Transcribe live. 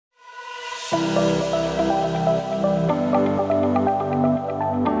Welcome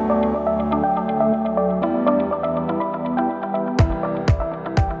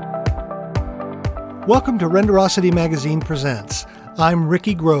to Renderosity Magazine Presents. I'm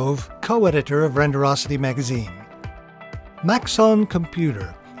Ricky Grove, co-editor of Renderosity Magazine. Maxon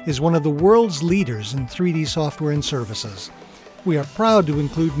Computer is one of the world's leaders in 3D software and services. We are proud to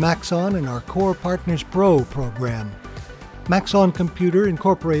include Maxon in our Core Partners Pro program. Maxon Computer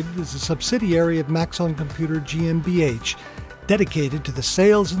Incorporated is a subsidiary of Maxon Computer GmbH, dedicated to the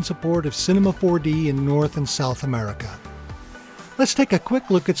sales and support of Cinema 4D in North and South America. Let's take a quick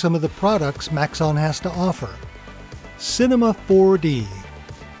look at some of the products Maxon has to offer. Cinema 4D.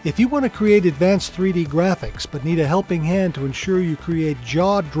 If you want to create advanced 3D graphics but need a helping hand to ensure you create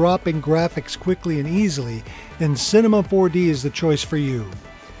jaw-dropping graphics quickly and easily, then Cinema 4D is the choice for you.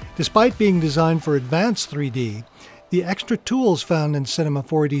 Despite being designed for advanced 3D, the extra tools found in Cinema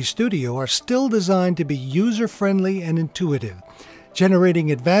 4D Studio are still designed to be user-friendly and intuitive.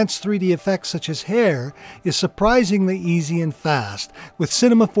 Generating advanced 3D effects such as hair is surprisingly easy and fast, with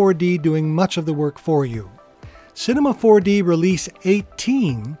Cinema 4D doing much of the work for you. Cinema 4D Release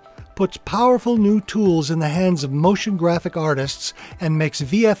 18 puts powerful new tools in the hands of motion graphic artists and makes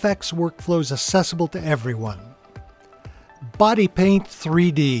VFX workflows accessible to everyone. BodyPaint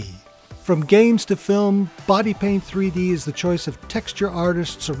 3D. From games to film, BodyPaint 3D is the choice of texture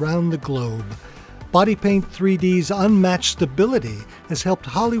artists around the globe. BodyPaint 3D's unmatched stability has helped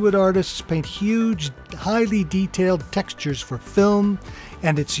Hollywood artists paint huge, highly detailed textures for film,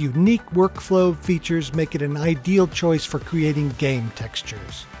 and its unique workflow features make it an ideal choice for creating game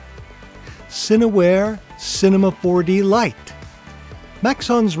textures. Cineware Cinema 4D Lite.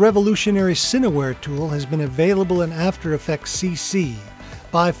 Maxon's revolutionary Cineware tool has been available in After Effects CC,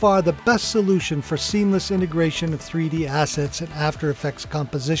 by far the best solution for seamless integration of 3D assets and After Effects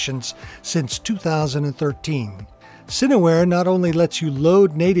compositions since 2013. Cineware not only lets you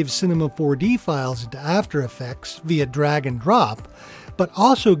load native Cinema 4D files into After Effects via drag and drop, but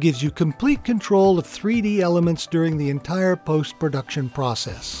also gives you complete control of 3D elements during the entire post-production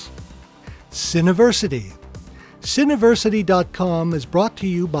process. Cineversity. Cineversity.com is brought to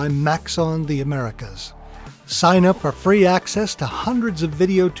you by Maxon the Americas. Sign up for free access to hundreds of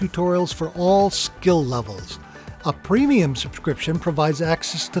video tutorials for all skill levels. A premium subscription provides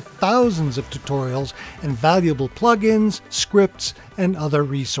access to thousands of tutorials and valuable plugins, scripts, and other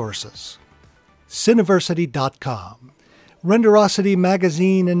resources. Cineversity.com. Renderosity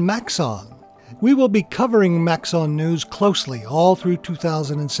Magazine and Maxon. We will be covering Maxon news closely all through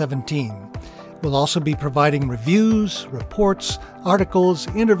 2017. We'll also be providing reviews, reports, articles,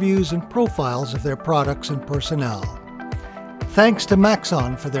 interviews, and profiles of their products and personnel. Thanks to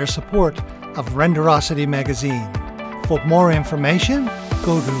Maxon for their support of Renderosity Magazine. For more information,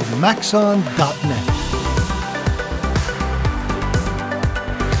 go to maxon.net.